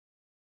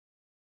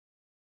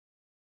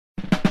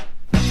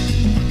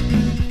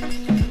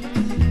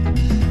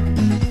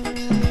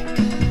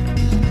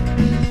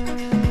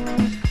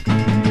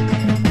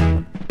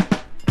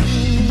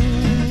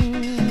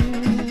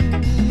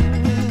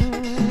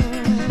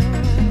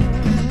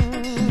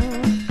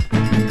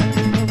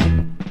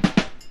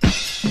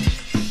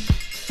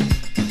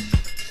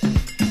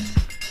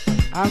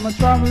I'm a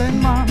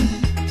traveling man,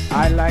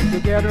 I like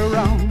to get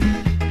around.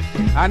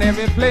 And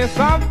every place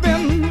I've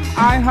been,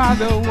 I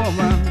had a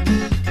woman.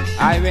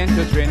 I went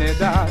to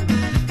Trinidad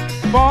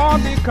for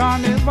the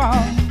carnival,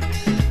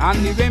 and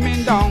the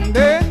women down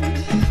there,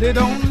 they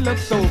don't look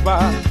so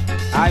bad.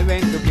 I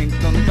went to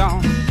Kingston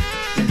town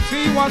to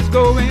see what's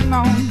going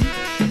on,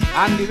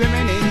 and the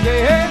women in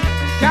there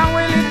can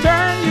really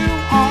turn you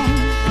on.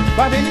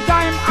 But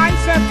anytime I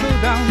settle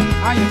down,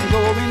 I am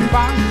going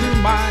back to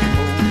my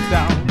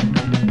hometown.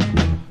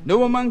 No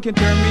woman can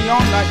turn me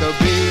on like a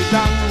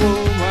Bajan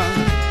woman.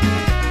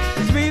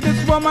 The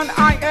sweetest woman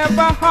I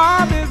ever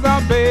had is a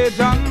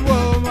Bajan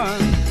woman.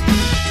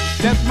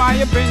 That's my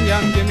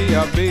opinion, give me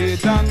a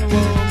Bajan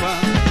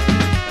woman.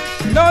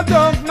 No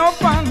joke, no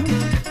fun,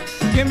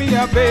 give me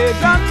a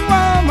Bajan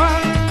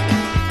woman.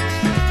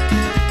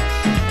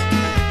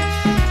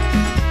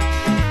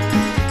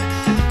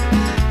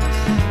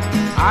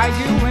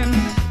 Arguing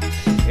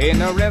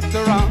in a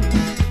restaurant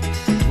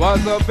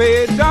was a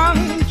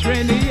Bajan,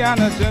 Trini and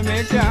a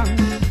Jamaican.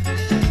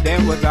 They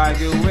was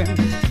arguing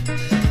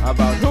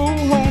about who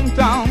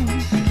hometown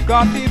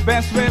got the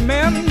best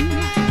women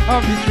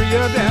of the three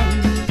of them.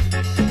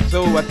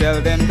 So I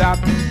tell them that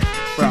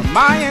from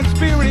my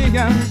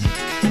experience,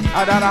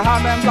 I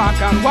had them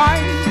black and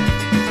white,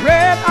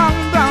 red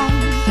and brown.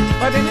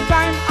 But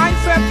anytime I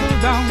settle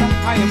down,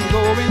 I am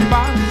going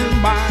back to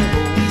my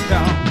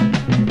hometown.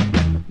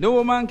 No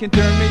woman can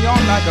turn me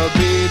on like a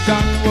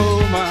Bajan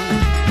woman.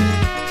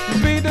 The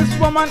sweetest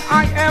woman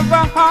I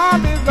ever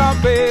had is a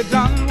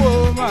Bajan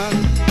woman.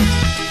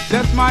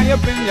 That's my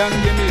opinion,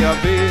 give me a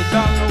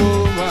Bajan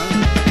woman.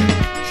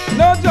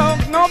 No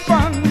joke, no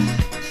fun,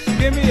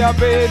 give me a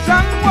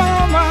Bajan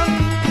woman.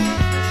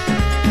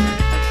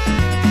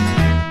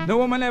 No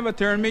woman ever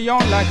turned me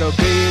on like a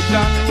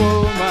Bajan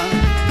woman.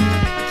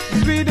 The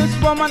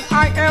sweetest woman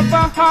I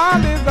ever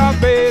had is a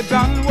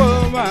Bajan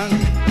woman.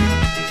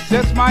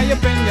 That's my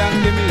opinion,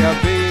 give me a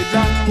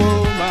Bajan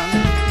woman.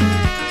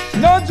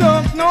 No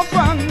joke, no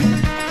fun,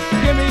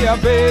 give me a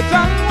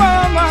Bajan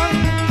woman.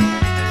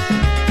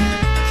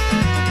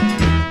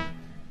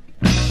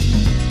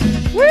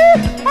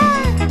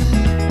 Woo!